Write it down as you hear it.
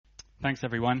Thanks,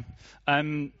 everyone.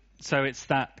 So it's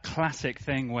that classic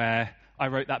thing where I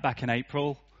wrote that back in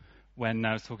April when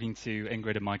I was talking to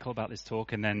Ingrid and Michael about this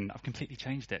talk, and then I've completely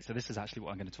changed it. So this is actually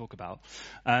what I'm going to talk about.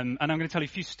 And I'm going to tell you a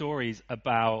few stories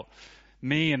about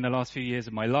me in the last few years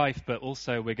of my life, but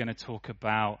also we're going to talk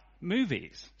about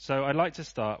movies. So I'd like to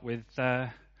start with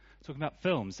talking about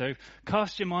films. So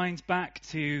cast your minds back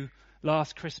to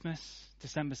last Christmas,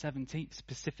 December 17th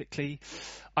specifically.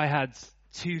 I had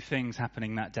two things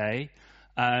happening that day.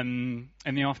 In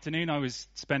the afternoon, I was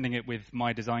spending it with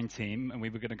my design team, and we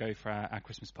were going to go for our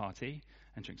Christmas party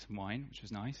and drink some wine, which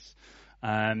was nice.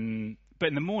 But in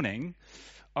the morning,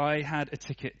 I had a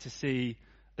ticket to see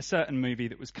a certain movie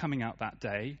that was coming out that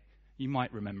day. You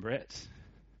might remember it.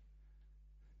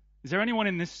 Is there anyone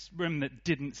in this room that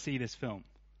didn't see this film?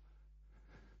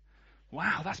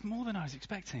 Wow, that's more than I was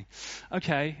expecting.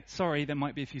 Okay, sorry, there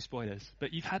might be a few spoilers,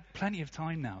 but you've had plenty of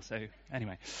time now, so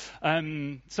anyway.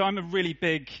 So I'm a really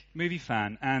big movie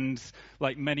fan, and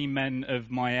like many men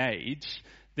of my age,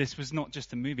 this was not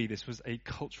just a movie, this was a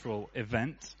cultural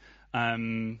event.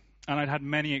 And I'd had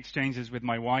many exchanges with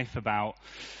my wife about,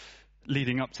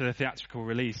 leading up to the theatrical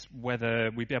release,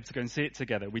 whether we'd be able to go and see it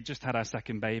together. We just had our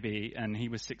second baby, and he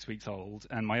was 6 weeks old,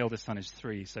 and my eldest son is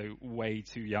 3, so way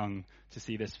too young to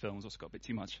see this film. It's also got a bit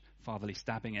too much fatherly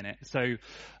stabbing in it. So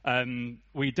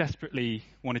we desperately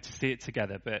wanted to see it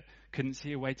together, but couldn't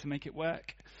see a way to make it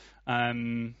work.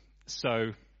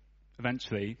 So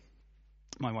eventually,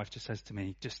 my wife just says to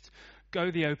me, just go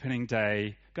the opening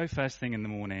day, go first thing in the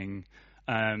morning.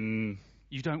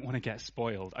 You don't want to get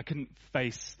spoiled. I couldn't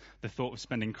face the thought of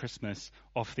spending Christmas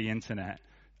off the internet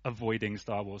avoiding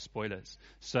Star Wars spoilers.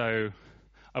 So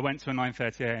I went to a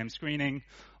 9:30 a.m. screening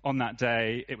on that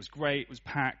day. It was great. It was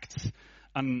packed.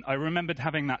 And I remembered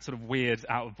having that sort of weird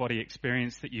out-of-body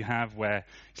experience that you have where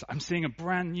it's like, I'm seeing a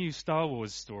brand new Star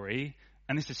Wars story,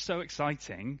 and this is so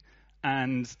exciting.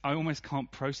 And I almost can't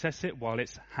process it while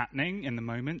it's happening in the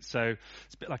moment. So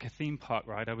it's a bit like a theme park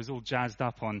ride. I was all jazzed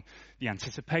up on the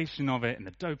anticipation of it and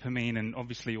the dopamine and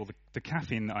obviously all the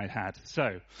caffeine that I'd had.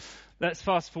 So let's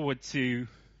fast forward to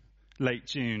late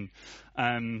June.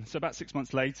 So about 6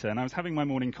 months later, and I was having my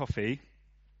morning coffee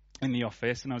in the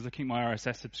office, and I was looking at my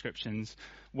RSS subscriptions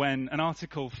when an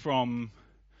article from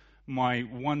my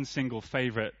one single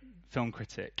favorite film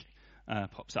critic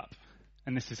pops up.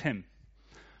 And this is him.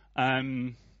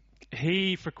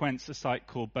 He frequents a site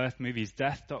called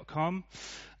birthmoviesdeath.com,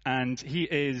 and he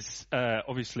is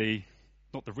obviously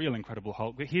not the real Incredible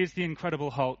Hulk, but he is the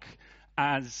Incredible Hulk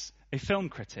as a film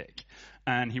critic.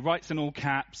 And he writes in all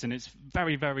caps, and it's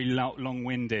very, very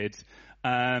long-winded,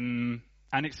 and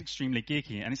it's extremely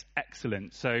geeky, and it's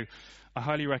excellent. So I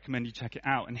highly recommend you check it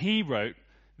out. And he wrote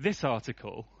this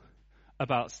article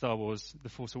about Star Wars: The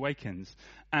Force Awakens,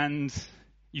 and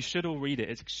you should all read it.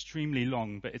 It's extremely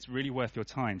long, but it's really worth your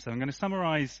time. So I'm going to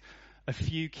summarize a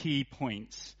few key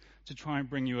points to try and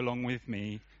bring you along with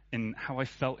me in how I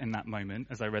felt in that moment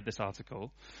as I read this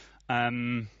article.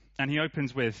 And he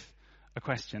opens with a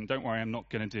question. Don't worry, I'm not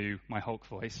going to do my Hulk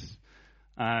voice.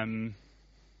 What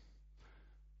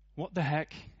the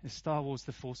heck is Star Wars: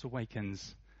 The Force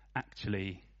Awakens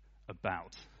actually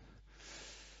about?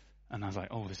 And I was like,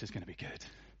 oh, this is going to be good.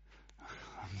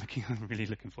 I'm really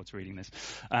looking forward to reading this.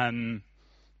 And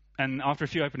after a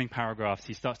few opening paragraphs,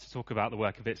 he starts to talk about the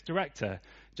work of its director,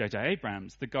 J.J.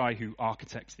 Abrams, the guy who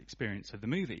architects the experience of the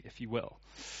movie, if you will.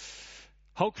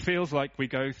 Hulk feels like we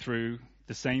go through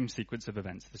the same sequence of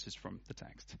events, this is from the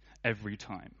text, every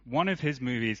time. One of his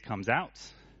movies comes out.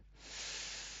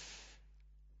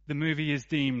 The movie is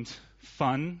deemed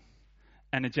fun,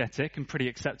 energetic, and pretty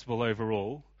acceptable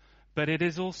overall. But it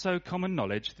is also common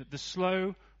knowledge that the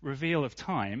slow reveal of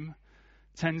time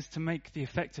tends to make the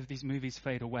effect of these movies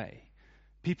fade away.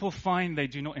 People find they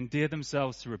do not endear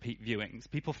themselves to repeat viewings.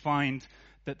 People find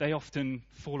that they often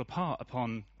fall apart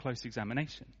upon close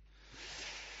examination.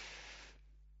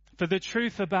 For the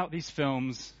truth about these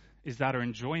films is that our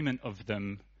enjoyment of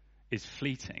them is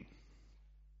fleeting.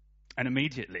 And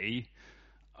immediately,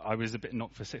 I was a bit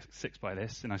knocked for six by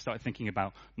this, and I started thinking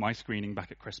about my screening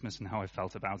back at Christmas and how I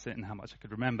felt about it and how much I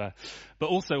could remember. But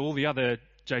also all the other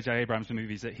J.J. Abrams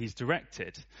movies that he's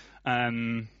directed.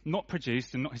 Not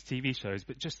produced and not his TV shows,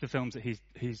 but just the films that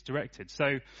he's directed.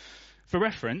 So for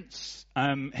reference,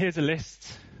 here's a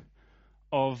list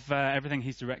of everything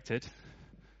he's directed.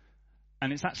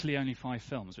 And it's actually only 5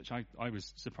 films, which I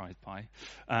was surprised by.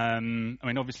 I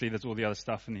mean, obviously, there's all the other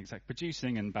stuff in the exec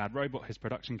producing and Bad Robot, his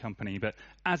production company. But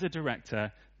as a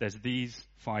director, there's these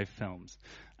 5 films.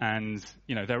 And,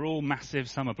 you know, they're all massive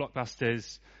summer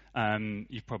blockbusters.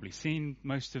 You've probably seen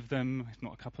most of them, if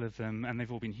not a couple of them, and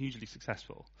they've all been hugely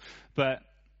successful. But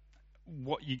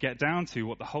what you get down to,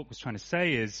 what the Hulk was trying to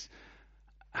say is,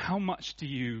 how much do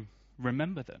you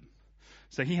remember them?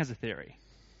 So he has a theory.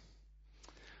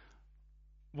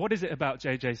 What is it about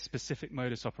JJ's specific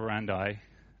modus operandi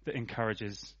that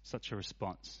encourages such a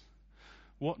response?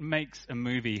 What makes a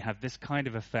movie have this kind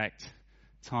of effect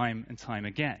time and time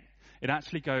again? It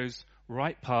actually goes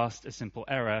right past a simple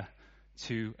error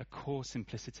to a core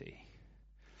simplicity.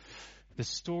 The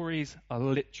stories are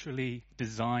literally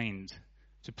designed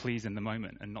to please in the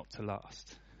moment and not to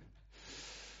last.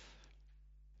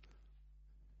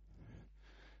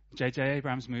 J.J.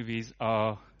 Abrams' movies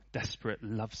are desperate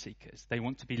love seekers. They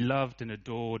want to be loved and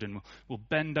adored and will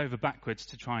bend over backwards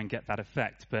to try and get that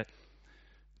effect, but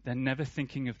they're never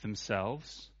thinking of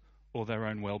themselves or their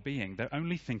own well-being. They're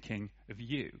only thinking of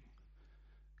you,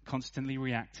 constantly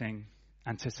reacting,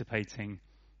 anticipating,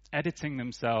 editing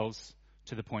themselves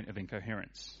to the point of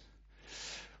incoherence.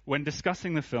 When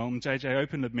discussing the film, J.J.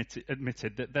 openly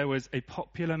admitted that there was a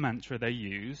popular mantra they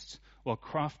used while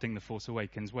crafting The Force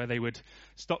Awakens where they would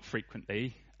stop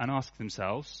frequently and ask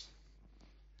themselves,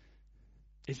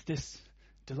 is this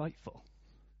delightful?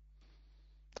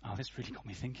 Oh, this really got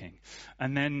me thinking.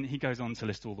 And then he goes on to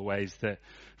list all the ways that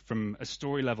from a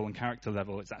story level and character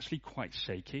level, it's actually quite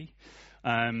shaky.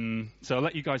 So I'll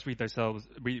let you guys read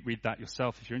that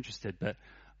yourself if you're interested. But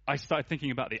I started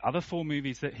thinking about the other 4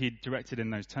 movies that he'd directed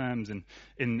in those terms and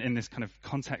in this kind of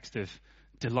context of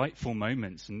delightful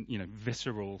moments and,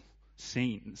 visceral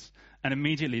scenes. And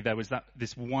immediately there was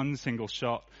this one single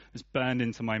shot that's burned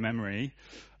into my memory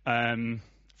from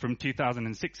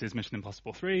 2006's Mission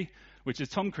Impossible 3, which is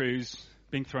Tom Cruise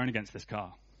being thrown against this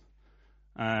car.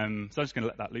 So I'm just going to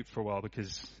let that loop for a while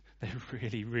because they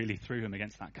really, really threw him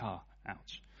against that car.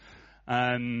 Ouch.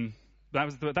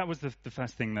 That was the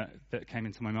first thing that came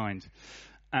into my mind.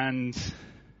 And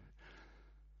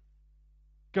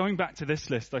going back to this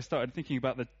list, I started thinking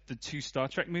about the 2 Star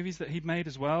Trek movies that he'd made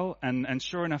as well. And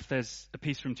sure enough, there's a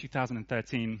piece from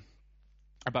 2013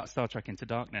 about Star Trek Into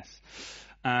Darkness.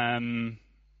 And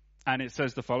it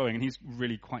says the following, and he's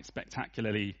really quite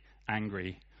spectacularly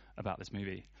angry about this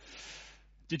movie.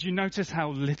 Did you notice how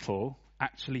little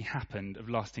actually happened of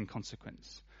lasting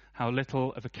consequence? How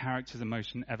little of a character's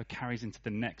emotion ever carries into the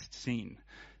next scene?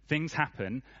 Things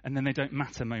happen, and then they don't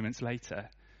matter moments later.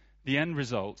 The end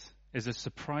result is a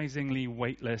surprisingly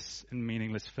weightless and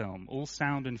meaningless film, all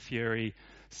sound and fury,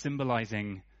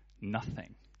 symbolizing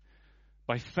nothing.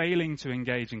 By failing to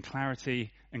engage in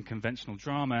clarity and conventional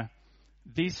drama,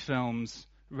 these films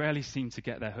rarely seem to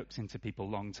get their hooks into people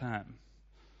long term.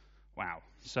 Wow.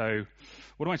 So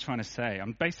what am I trying to say?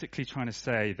 I'm basically trying to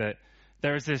say that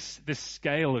there is this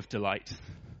scale of delight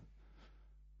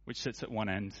which sits at one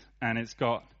end, and it's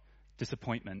got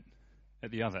disappointment at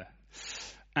the other.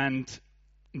 And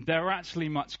they're actually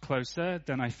much closer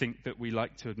than I think that we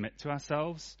like to admit to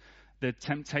ourselves. The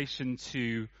temptation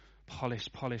to polish,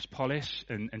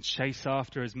 and chase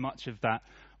after as much of that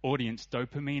audience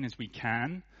dopamine as we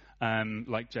can,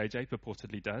 like JJ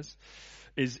purportedly does,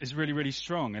 is really, really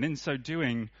strong. And in so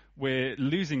doing, we're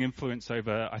losing influence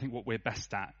over, I think, what we're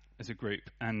best at as a group,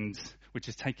 and which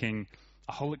is taking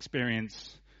a whole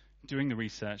experience, doing the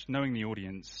research, knowing the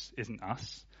audience isn't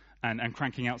us, and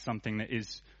cranking out something that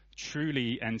is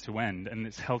truly end-to-end, and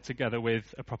it's held together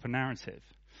with a proper narrative.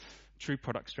 True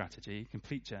product strategy,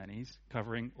 complete journeys,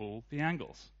 covering all the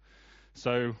angles.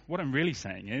 So what I'm really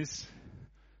saying is,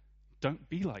 don't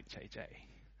be like JJ.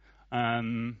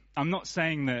 I'm not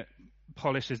saying that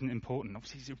polish isn't important.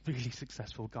 Obviously, he's a really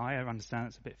successful guy. I understand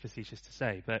it's a bit facetious to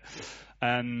say, but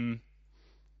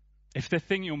if the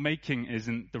thing you're making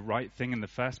isn't the right thing in the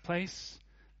first place,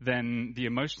 then the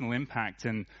emotional impact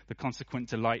and the consequent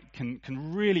delight can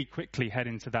really quickly head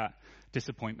into that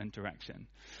disappointment direction.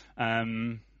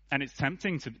 And it's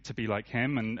tempting to be like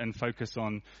him and focus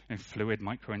on fluid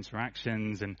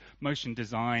micro-interactions and motion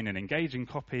design and engaging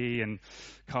copy and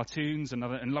cartoons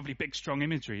and lovely big strong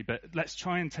imagery. But let's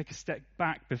try and take a step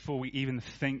back before we even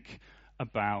think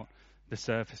about the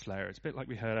surface layer. It's a bit like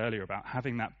we heard earlier about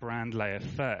having that brand layer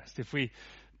first. If we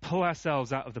pull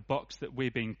ourselves out of the box that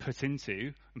we're being put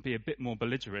into and be a bit more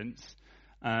belligerent,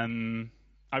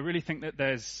 I really think that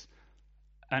there's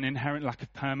an inherent lack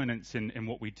of permanence in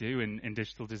what we do in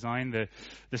digital design.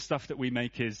 The stuff that we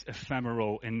make is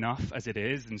ephemeral enough as it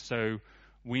is, and so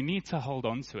we need to hold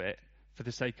on to it for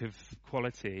the sake of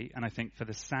quality, and I think for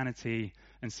the sanity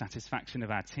and satisfaction of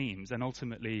our teams, and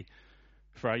ultimately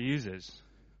for our users.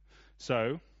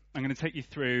 So I'm going to take you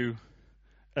through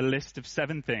a list of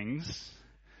 7 things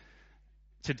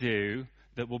to do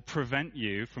that will prevent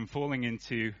you from falling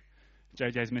into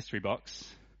JJ's mystery box,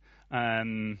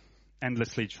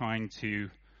 endlessly trying to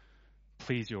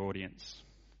please your audience.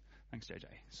 Thanks, JJ.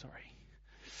 Sorry.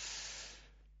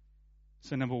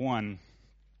 So number one,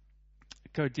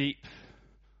 go deep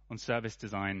on service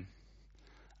design.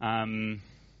 I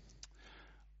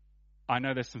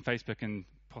know there's some Facebook and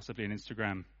possibly an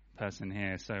Instagram person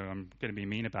here, so I'm going to be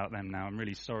mean about them now. I'm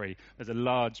really sorry. There's a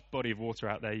large body of water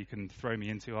out there you can throw me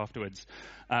into afterwards.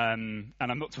 And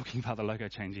I'm not talking about the logo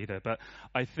change either, but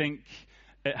I think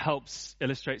it helps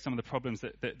illustrate some of the problems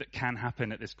that can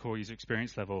happen at this core user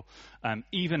experience level,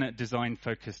 even at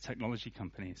design-focused technology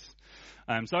companies.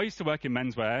 So I used to work in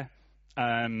menswear,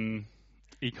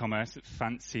 e-commerce,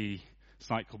 fancy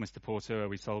site called Mr. Porter, where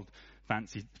we sold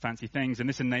fancy things, and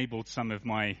this enabled some of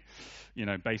my,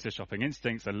 baser shopping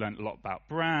instincts. I learned a lot about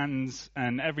brands,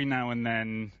 and every now and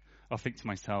then I'll think to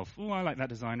myself, oh, I like that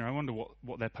designer. I wonder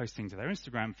what they're posting to their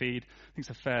Instagram feed. I think it's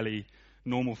a fairly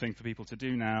normal thing for people to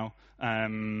do now.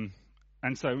 And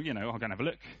so, I'll go and have a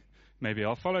look. Maybe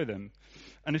I'll follow them.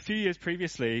 And a few years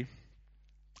previously,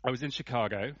 I was in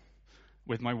Chicago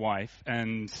with my wife,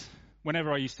 and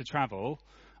whenever I used to travel,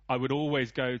 I would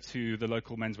always go to the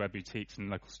local menswear boutiques and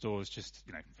local stores just,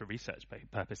 for research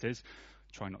purposes.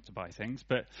 Try not to buy things.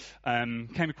 But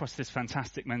came across this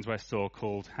fantastic menswear store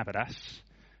called Haberdash.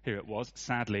 Here it was.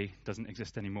 Sadly, doesn't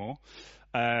exist anymore.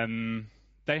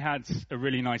 They had a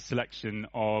really nice selection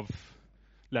of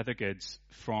leather goods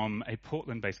from a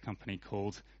Portland-based company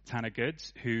called Tanner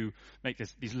Goods, who make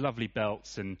these lovely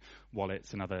belts and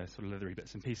wallets and other sort of leathery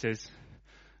bits and pieces.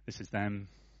 This is them.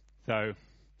 So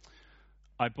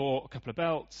I bought a couple of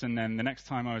belts, and then the next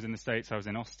time I was in the States, I was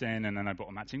in Austin, and then I bought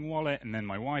a matching wallet, and then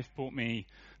my wife bought me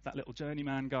that little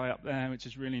journeyman guy up there, which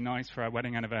is really nice for our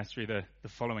wedding anniversary the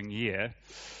following year.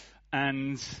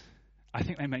 And I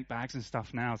think they make bags and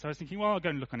stuff now. So I was thinking, well, I'll go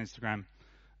and look on Instagram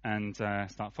and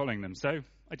start following them. So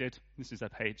I did. This is their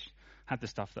page. Had the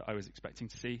stuff that I was expecting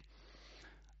to see.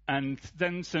 And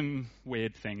then some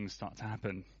weird things start to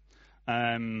happen.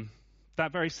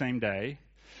 That very same day,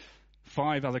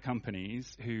 5 other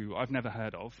companies who I've never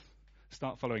heard of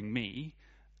start following me,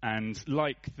 and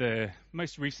like the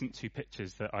most recent 2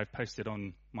 pictures that I've posted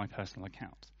on my personal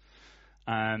account.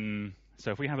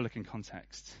 So if we have a look in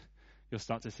context, you'll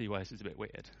start to see why this is a bit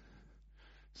weird.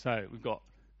 So we've got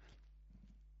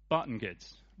Barton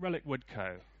Goods, Relic Wood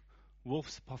Co.,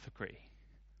 Wolf's Apothecary,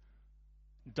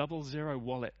 00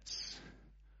 Wallets,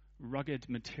 Rugged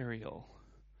Material,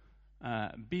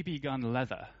 BB Gun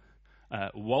Leather,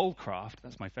 Woolcraft,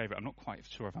 that's my favorite. I'm not quite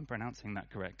sure if I'm pronouncing that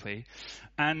correctly.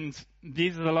 And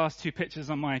these are the last 2 pictures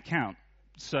on my account.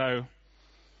 So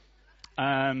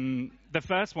the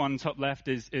first one, top left,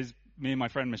 is me and my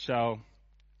friend Michelle.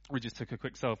 We just took a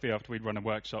quick selfie after we'd run a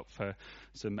workshop for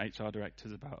some HR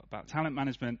directors about talent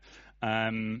management.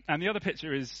 And the other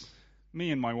picture is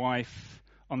me and my wife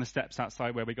on the steps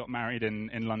outside where we got married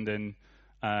in London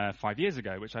 5 years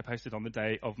ago, which I posted on the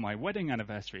day of my wedding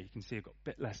anniversary. You can see I've got a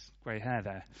bit less grey hair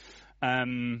there.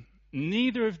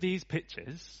 Neither of these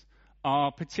pictures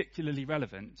are particularly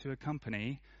relevant to a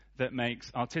company that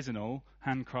makes artisanal,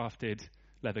 handcrafted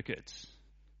leather goods,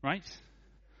 right?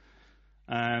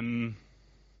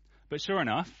 But sure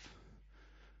enough,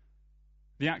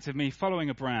 the act of me following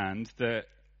a brand that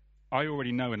I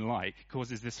already know and like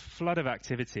causes this flood of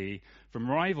activity from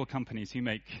rival companies who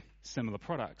make similar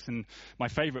products. And my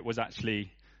favorite was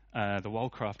actually the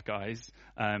Woolcraft guys,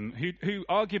 who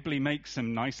arguably make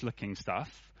some nice-looking stuff,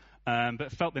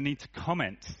 but felt the need to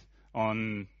comment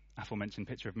on aforementioned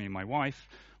picture of me and my wife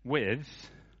with,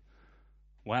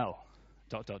 well, ...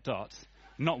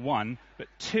 not 1, but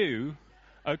 2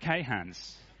 okay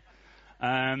hands.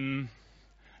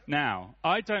 Now,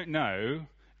 I don't know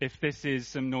if this is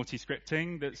some naughty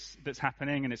scripting that's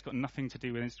happening and it's got nothing to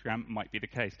do with Instagram. It might be the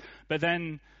case. But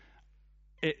then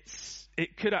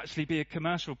it could actually be a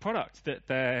commercial product that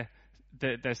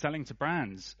they're selling to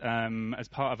brands as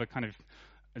part of a kind of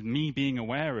me being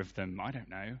aware of them. I don't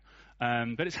know.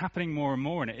 But it's happening more and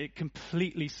more, and it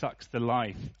completely sucks the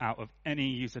life out of any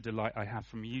user delight I have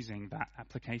from using that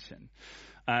application.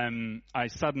 I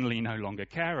suddenly no longer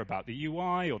care about the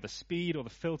UI or the speed or the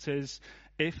filters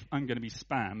if I'm going to be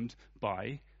spammed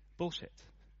by bullshit.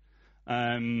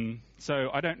 So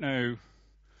I don't know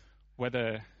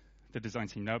whether the design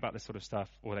team know about this sort of stuff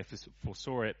or they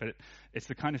foresaw it, but it's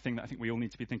the kind of thing that I think we all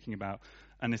need to be thinking about.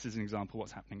 And this is an example of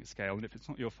what's happening at scale. And if it's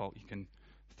not your fault, you can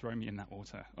throw me in that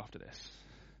water after this.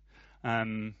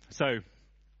 So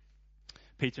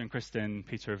Peter and Kristen,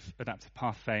 Peter of Adaptive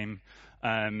Path fame,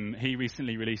 he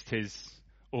recently released his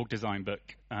org design book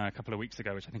a couple of weeks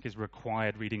ago, which I think is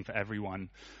required reading for everyone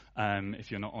if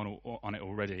you're not on it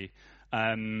already.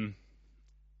 And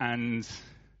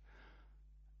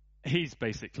he's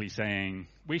basically saying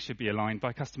we should be aligned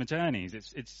by customer journeys.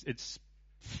 It's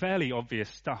fairly obvious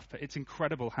stuff, but it's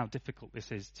incredible how difficult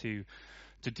this is to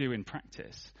do in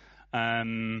practice.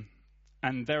 And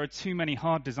there are too many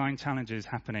hard design challenges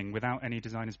happening without any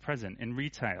designers present. In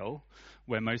retail,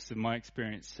 where most of my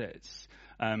experience sits,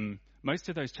 most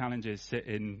of those challenges sit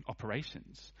in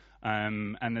operations,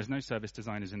 and there's no service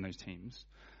designers in those teams.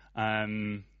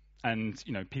 And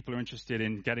people are interested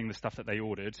in getting the stuff that they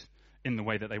ordered in the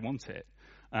way that they want it,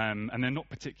 and they're not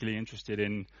particularly interested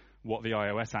in what the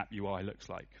iOS app UI looks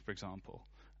like, for example.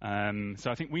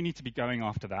 So I think we need to be going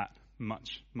after that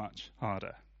much, much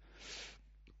harder.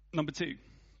 Number 2,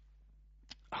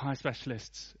 hire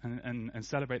specialists and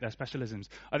celebrate their specialisms.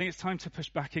 I think it's time to push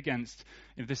back against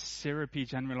this syrupy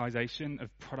generalization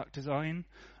of product design.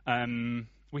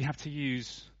 We have to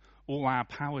use all our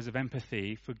powers of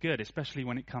empathy for good, especially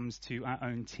when it comes to our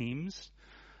own teams.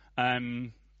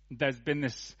 There's been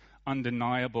this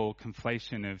undeniable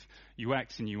conflation of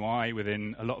UX and UI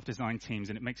within a lot of design teams,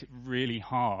 and it makes it really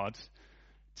hard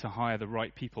to hire the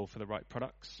right people for the right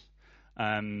products.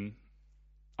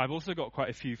 I've also got quite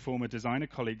a few former designer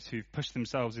colleagues who've pushed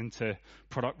themselves into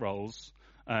product roles,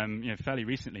 fairly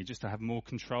recently, just to have more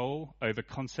control over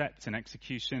concept and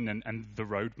execution and the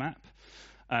roadmap.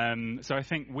 So I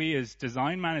think we as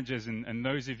design managers and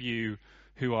those of you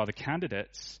who are the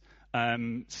candidates,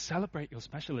 celebrate your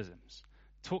specialisms,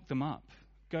 talk them up,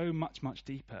 go much, much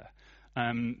deeper.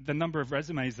 The number of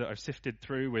resumes that I've sifted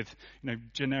through with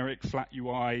generic flat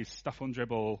UI, stuff on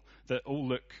Dribble that all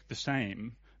look the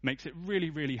same makes it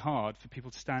really, really hard for people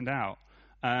to stand out.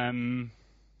 And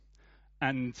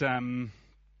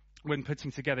when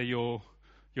putting together your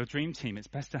dream team, it's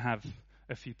best to have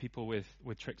a few people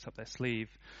with tricks up their sleeve.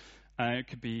 It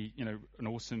could be, an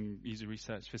awesome user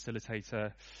research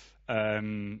facilitator.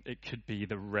 It could be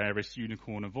the rarest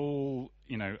unicorn of all,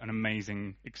 an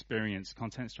amazing experienced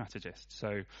content strategist.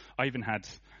 So I even had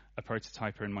a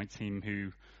prototyper in my team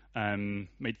who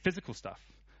made physical stuff.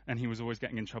 And he was always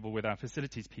getting in trouble with our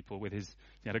facilities people he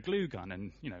had a glue gun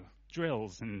and,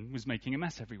 drills and was making a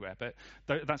mess everywhere. But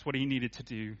that's what he needed to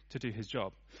do his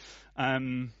job.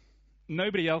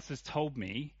 Nobody else has told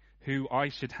me who I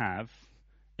should have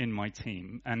in my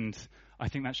team. And I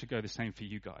think that should go the same for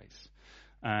you guys.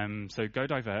 So go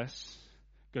diverse,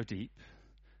 go deep,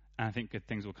 and I think good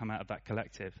things will come out of that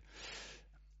collective.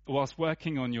 Whilst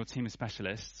working on your team of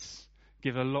specialists,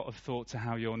 give a lot of thought to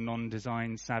how your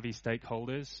non-design savvy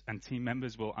stakeholders and team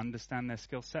members will understand their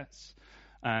skill sets.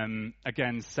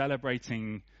 Again,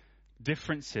 celebrating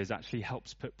differences actually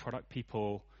helps put product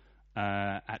people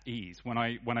at ease. When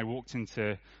I walked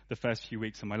into the first few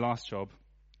weeks of my last job,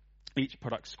 each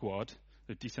product squad,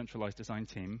 the decentralized design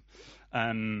team,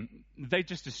 they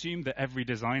just assumed that every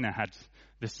designer had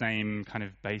the same kind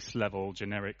of base level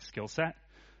generic skill set.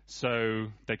 So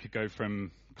they could go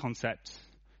from concept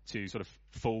to sort of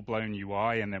full-blown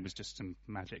UI, and there was just some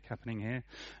magic happening here.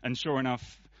 And sure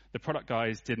enough, the product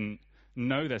guys didn't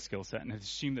know their skill set and had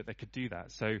assumed that they could do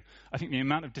that. So I think the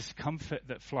amount of discomfort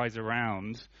that flies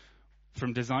around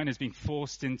from designers being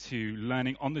forced into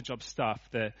learning on-the-job stuff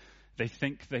that they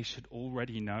think they should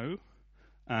already know,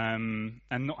 and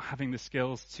not having the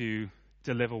skills to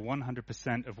deliver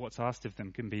 100% of what's asked of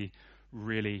them can be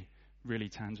really, really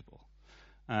tangible.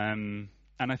 And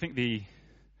I think the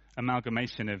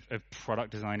amalgamation of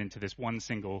product design into this one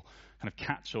single kind of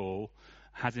catch-all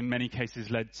has in many cases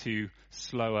led to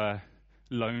slower,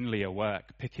 lonelier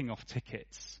work, picking off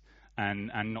tickets and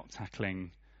not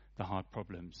tackling the hard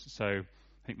problems. So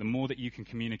I think the more that you can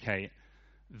communicate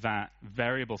that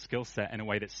variable skill set in a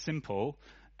way that's simple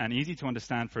and easy to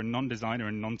understand for a non-designer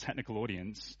and non-technical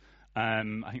audience, I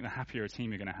think the happier a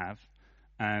team you're going to have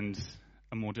and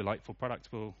a more delightful product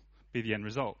will be the end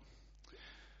result.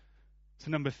 So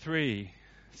number 3,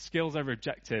 skills over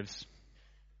objectives.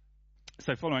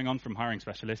 So following on from hiring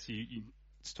specialists, you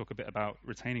let's talk a bit about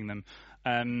retaining them.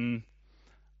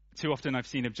 Too often I've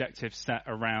seen objectives set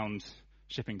around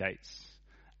shipping dates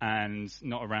and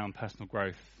not around personal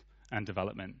growth and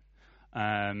development,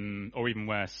 or even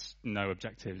worse, no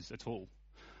objectives at all.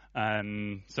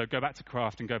 So go back to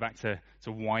craft and go back to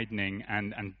widening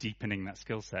and deepening that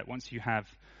skill set. Once you have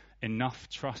enough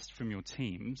trust from your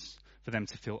teams for them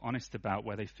to feel honest about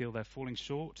where they feel they're falling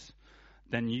short,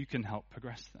 then you can help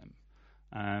progress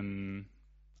them.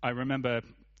 I remember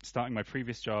starting my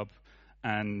previous job,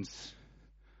 and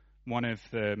one of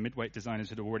the mid-weight designers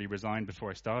had already resigned before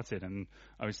I started, and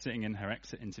I was sitting in her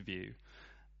exit interview,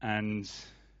 and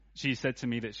she said to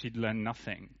me that she'd learned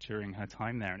nothing during her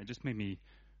time there, and it just made me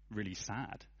really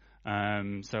sad.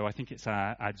 So I think it's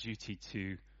our duty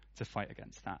to fight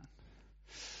against that.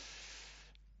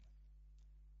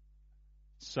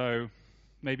 So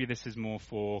maybe this is more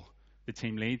for the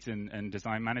team leads and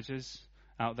design managers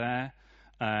out there.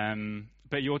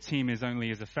 But your team is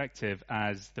only as effective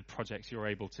as the projects you're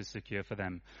able to secure for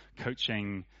them.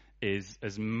 Coaching is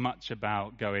as much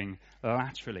about going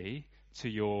laterally to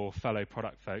your fellow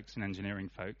product folks and engineering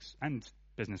folks and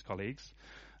business colleagues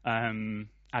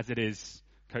as it is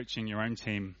coaching your own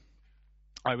team.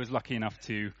 I was lucky enough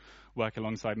to work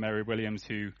alongside Mary Williams,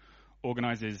 who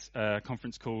organizes a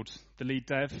conference called The Lead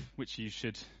Dev, which you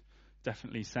should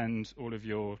definitely send all of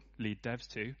your lead devs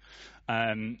to.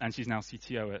 And she's now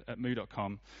CTO at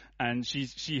moo.com. And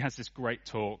she has this great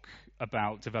talk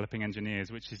about developing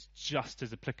engineers, which is just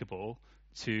as applicable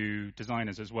to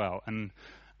designers as well. And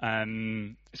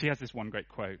she has this one great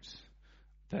quote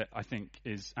that I think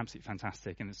is absolutely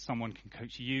fantastic, and that someone can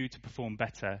coach you to perform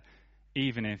better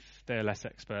even if they're less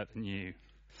expert than you.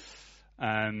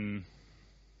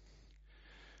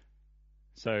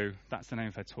 So that's the name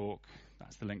of her talk.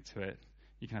 That's the link to it.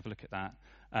 You can have a look at that.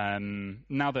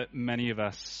 Now that many of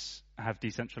us have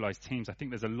decentralized teams, I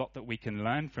think there's a lot that we can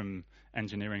learn from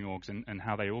engineering orgs and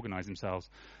how they organize themselves.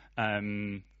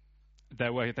 They've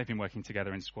been working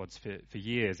together in squads for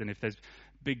years, and if there's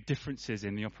big differences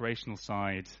in the operational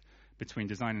side between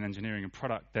design and engineering and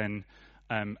product, then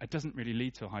it doesn't really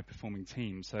lead to a high-performing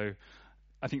team. So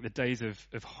I think the days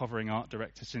of hovering art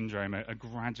director syndrome are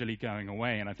gradually going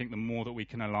away, and I think the more that we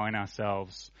can align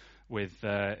ourselves with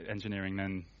engineering,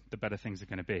 then the better things are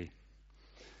going to be.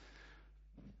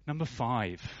 Number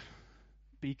 5,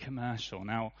 be commercial.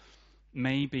 Now,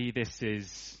 maybe this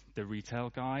is the retail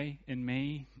guy in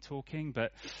me talking,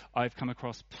 but I've come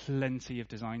across plenty of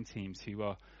design teams who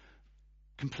are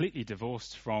completely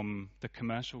divorced from the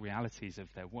commercial realities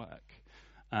of their work.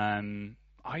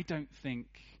 I don't think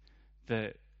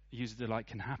that user delight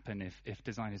can happen if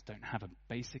designers don't have a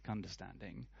basic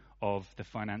understanding of the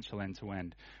financial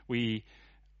end-to-end. We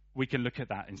can look at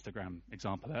that Instagram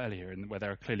example earlier, and where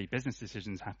there are clearly business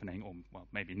decisions happening, or well,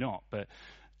 maybe not, but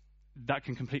that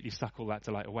can completely suck all that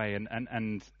delight away. And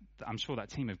I'm sure that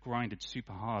team have grinded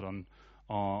super hard on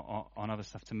other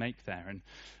stuff to make there.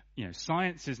 And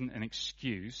science isn't an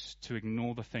excuse to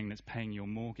ignore the thing that's paying your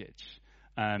mortgage.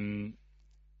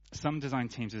 Some design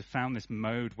teams have found this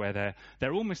mode where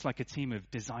they're almost like a team of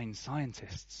design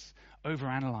scientists,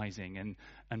 overanalyzing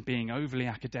and being overly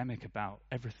academic about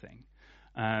everything.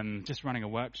 Just running a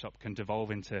workshop can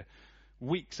devolve into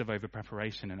weeks of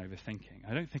over-preparation and overthinking.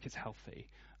 I don't think it's healthy,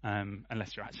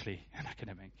 unless you're actually an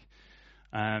academic.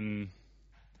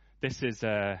 This is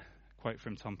a quote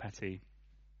from Tom Petty,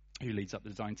 who leads up the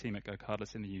design team at Go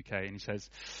Cardless in the UK, and he says,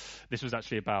 this was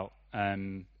actually about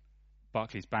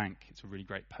Barclays Bank. It's a really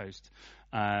great post.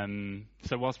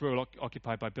 So whilst we're all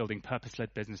occupied by building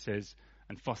purpose-led businesses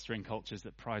and fostering cultures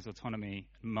that prize autonomy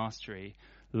and mastery,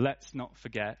 let's not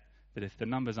forget that if the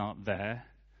numbers aren't there,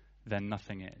 then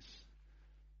nothing is.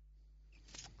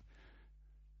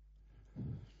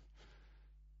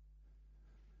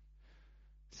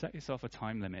 Set yourself a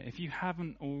time limit. If you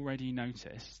haven't already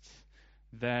noticed,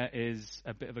 there is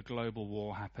a bit of a global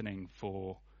war happening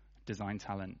for design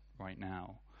talent right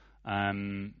now.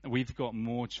 We've got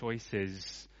more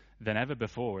choices than ever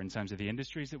before in terms of the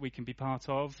industries that we can be part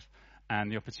of and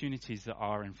the opportunities that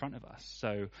are in front of us.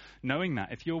 So knowing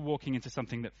that, if you're walking into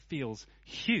something that feels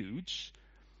huge,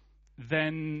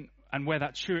 then, and where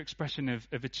that true expression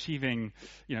of achieving,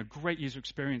 great user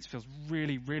experience feels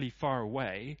really, really far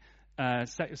away,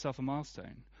 set yourself a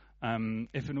milestone.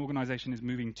 If an organization is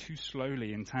moving too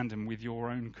slowly in tandem with your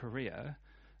own career,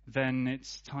 then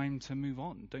it's time to move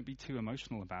on. Don't be too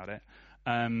emotional about it.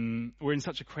 We're in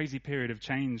such a crazy period of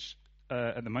change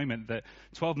at the moment that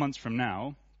 12 months from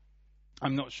now,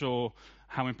 I'm not sure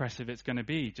how impressive it's going to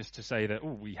be just to say that,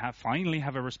 we finally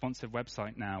have a responsive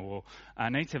website now, or our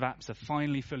native apps are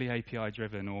finally fully API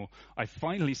driven, or I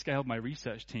finally scaled my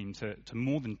research team to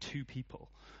more than 2 people.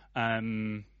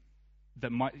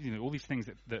 That might, all these things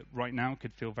that right now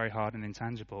could feel very hard and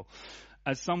intangible.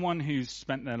 As someone who's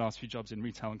spent their last few jobs in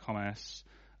retail and commerce,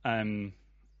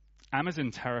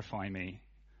 Amazon terrify me.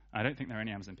 I don't think there are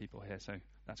any Amazon people here, so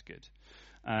that's good.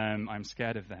 I'm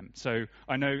scared of them. So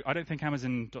I don't think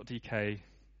Amazon.dk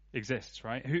exists,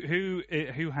 right? Who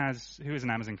is an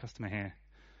Amazon customer here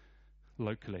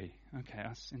locally? Okay,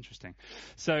 that's interesting.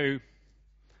 So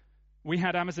we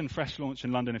had Amazon Fresh launch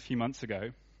in London a few months ago,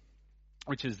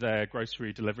 which is their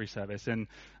grocery delivery service. And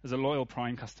as a loyal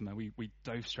Prime customer, we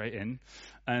dove straight in.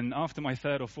 And after my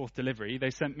 3rd or 4th delivery, they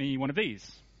sent me one of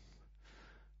these.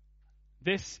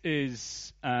 This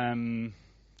is the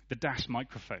Dash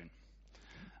microphone.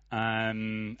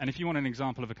 And if you want an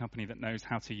example of a company that knows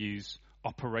how to use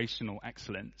operational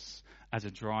excellence as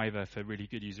a driver for really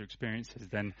good user experiences,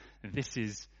 then this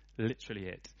is literally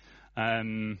it.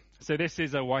 So this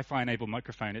is a Wi-Fi enabled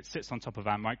microphone. It sits on top of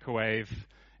our microwave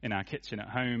in our kitchen at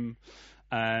home.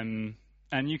 And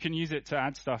you can use it to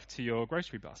add stuff to your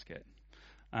grocery basket,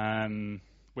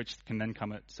 which can then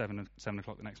come at 7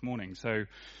 o'clock the next morning.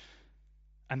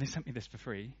 And they sent me this for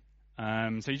free.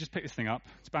 So you just pick this thing up.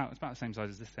 It's about the same size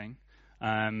as this thing.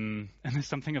 And there's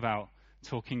something about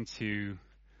talking to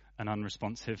an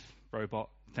unresponsive robot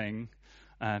thing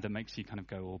that makes you kind of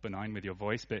go all benign with your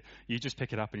voice. But you just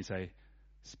pick it up and you say,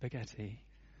 spaghetti.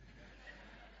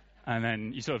 And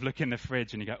then you sort of look in the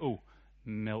fridge and you go, oh,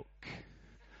 milk.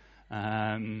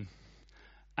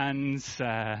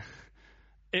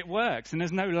 It works, and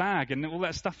there's no lag, and all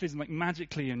that stuff is like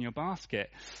magically in your basket.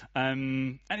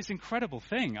 And it's an incredible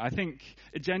thing. I think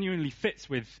it genuinely fits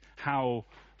with how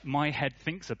my head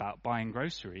thinks about buying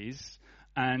groceries.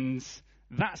 And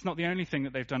that's not the only thing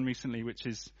that they've done recently, which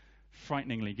is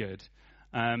frighteningly good.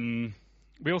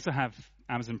 We also have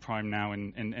Amazon Prime now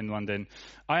in London.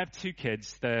 I have 2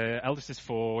 kids. The eldest is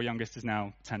 4, youngest is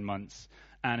now 10 months.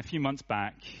 And a few months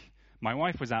back, my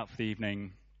wife was out for the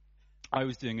evening. I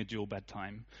was doing a dual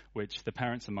bedtime, which the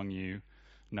parents among you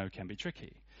know can be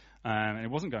tricky. And it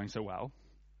wasn't going so well.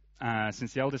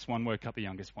 Since the eldest one woke up the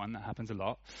youngest one, that happens a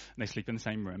lot, and they sleep in the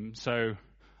same room. So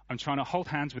I'm trying to hold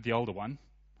hands with the older one.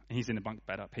 He's in a bunk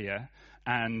bed up here.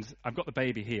 And I've got the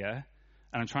baby here,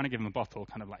 and I'm trying to give him a bottle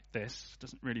kind of like this.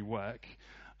 Doesn't really work.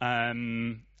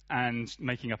 And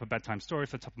making up a bedtime story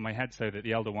off the top of my head so that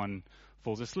the elder one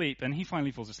falls asleep. And he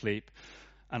finally falls asleep.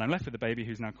 And I'm left with the baby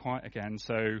who's now quiet again.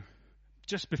 So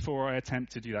just before I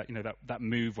attempt to do that, that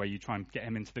move where you try and get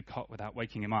him into the cot without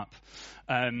waking him up,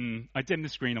 I dim the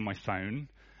screen on my phone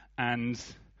and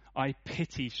I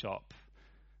pity shop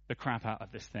the crap out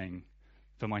of this thing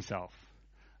for myself.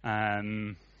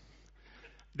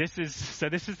 This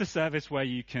is the service where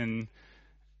you can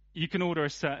order a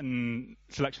certain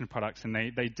selection of products and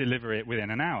they deliver it within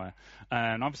an hour.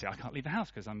 And obviously I can't leave the house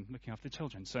because I'm looking after the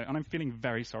children. And I'm feeling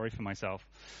very sorry for myself.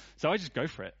 So I just go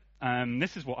for it.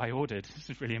 This is what I ordered.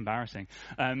 This is really embarrassing.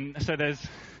 So there's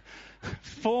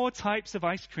 4 types of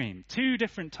ice cream, 2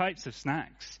 different types of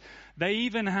snacks. They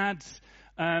even have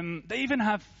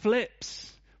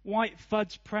flips, white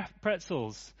fudge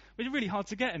pretzels, which are really hard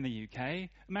to get in the UK.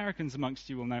 Americans amongst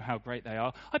you will know how great they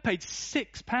are. I paid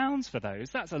 £6 for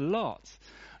those. That's a lot.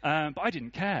 But I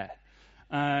didn't care.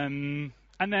 And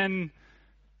then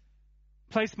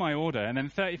placed my order, and then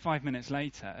 35 minutes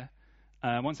later,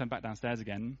 once I'm back downstairs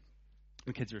again,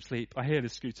 the kids are asleep, I hear the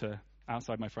scooter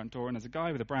outside my front door, and there's a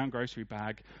guy with a brown grocery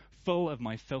bag full of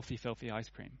my filthy, filthy ice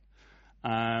cream.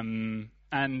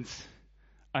 And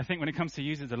I think when it comes to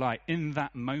user delight, in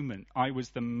that moment, I was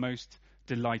the most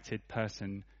delighted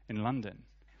person in London.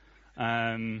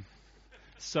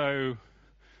 So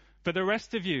for the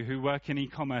rest of you who work in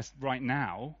e-commerce right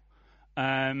now,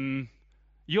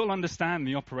 you'll understand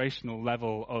the operational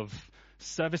level of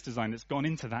service design that's gone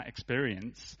into that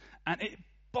experience, and it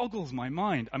boggles my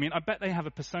mind. I mean, I bet they have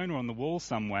a persona on the wall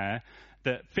somewhere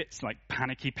that fits like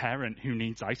panicky parent who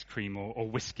needs ice cream or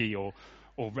whiskey or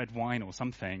red wine or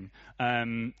something.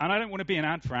 And I don't want to be an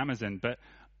ad for Amazon, but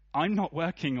I'm not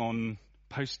working on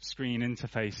post-screen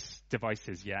interface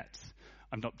devices yet.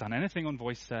 I've not done anything on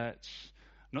voice search.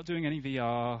 I'm not doing any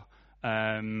VR.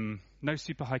 No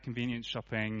super high convenience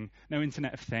shopping. No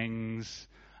Internet of Things.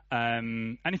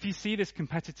 And if you see this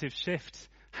competitive shift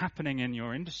happening in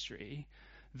your industry,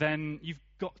 then you've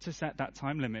got to set that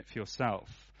time limit for yourself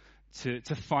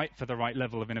to fight for the right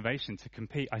level of innovation to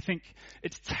compete. I think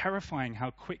it's terrifying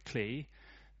how quickly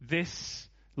this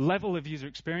level of user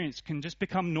experience can just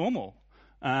become normal.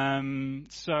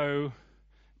 So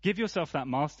give yourself that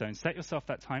milestone, set yourself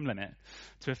that time limit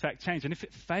to affect change. And if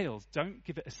it fails, don't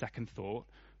give it a second thought,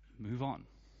 move on.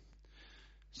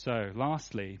 So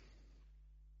lastly,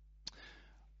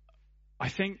 I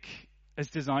think as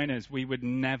designers, we would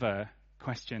never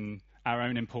question our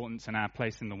own importance and our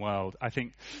place in the world. I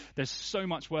think there's so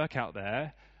much work out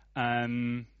there.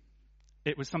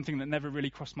 It was something that never really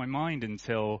crossed my mind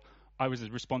until I was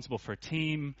responsible for a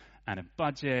team and a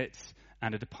budget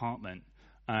and a department.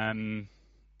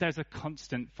 There's a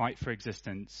constant fight for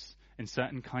existence in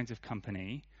certain kinds of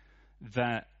company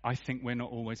that I think we're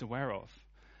not always aware of.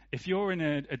 If you're in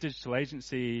a digital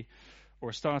agency or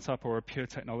a startup or a pure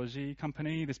technology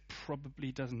company, this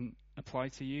probably doesn't apply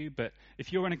to you. But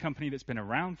if you're in a company that's been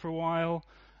around for a while,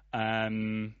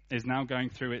 is now going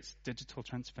through its digital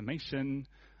transformation,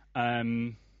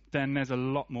 then there's a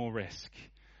lot more risk.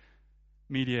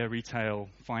 Media, retail,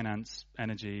 finance,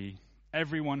 energy,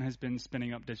 Everyone has been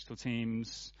spinning up digital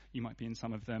teams. You might be in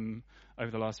some of them over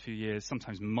the last few years,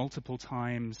 sometimes multiple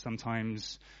times,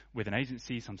 sometimes with an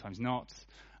agency, sometimes not.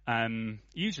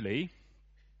 Usually,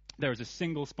 there is a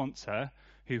single sponsor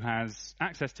who has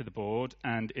access to the board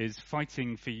and is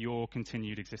fighting for your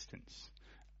continued existence.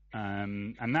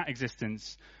 And that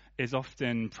existence is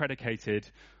often predicated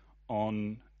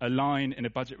on a line in a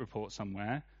budget report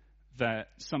somewhere that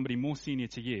somebody more senior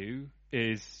to you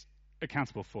is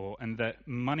accountable for, and that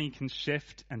money can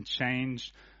shift and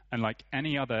change, and like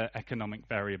any other economic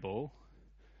variable,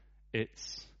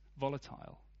 it's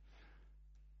volatile.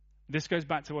 This goes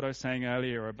back to what I was saying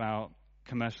earlier about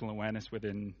commercial awareness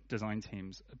within design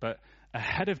teams, but a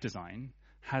head of design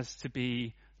has to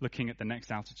be looking at the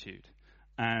next altitude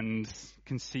and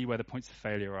can see where the points of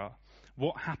failure are.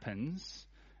 What happens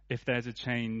if there's a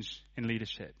change in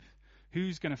leadership?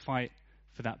 Who's going to fight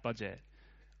for that budget?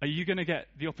 Are you going to get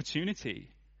the opportunity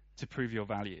to prove your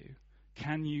value?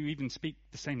 Can you even speak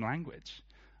the same language?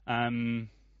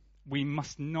 We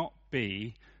must not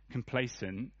be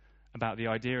complacent about the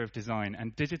idea of design,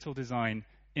 and digital design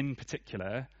in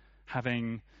particular,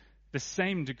 having the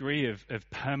same degree of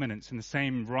permanence and the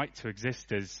same right to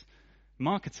exist as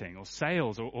marketing or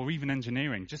sales or even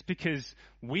engineering. Just because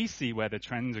we see where the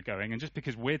trends are going and just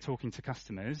because we're talking to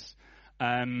customers,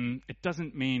 it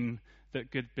doesn't mean that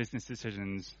good business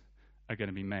decisions are going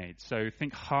to be made. So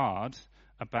think hard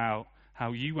about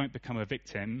how you won't become a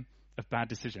victim of bad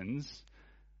decisions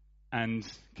and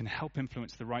can help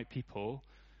influence the right people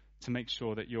to make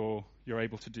sure that you're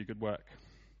able to do good work.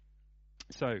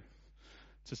 So,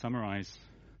 to summarize,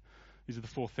 these are the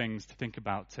 4 things to think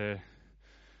about to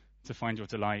find your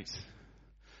delight.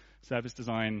 Service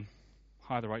design,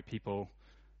 hire the right people,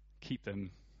 keep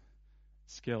them.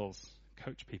 Skills,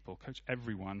 coach people, coach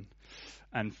everyone,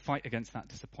 and fight against that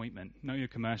disappointment. Know your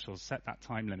commercials, set that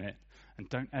time limit, and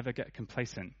don't ever get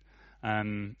complacent.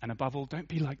 And above all, don't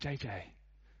be like JJ.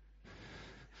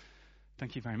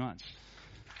 Thank you very much.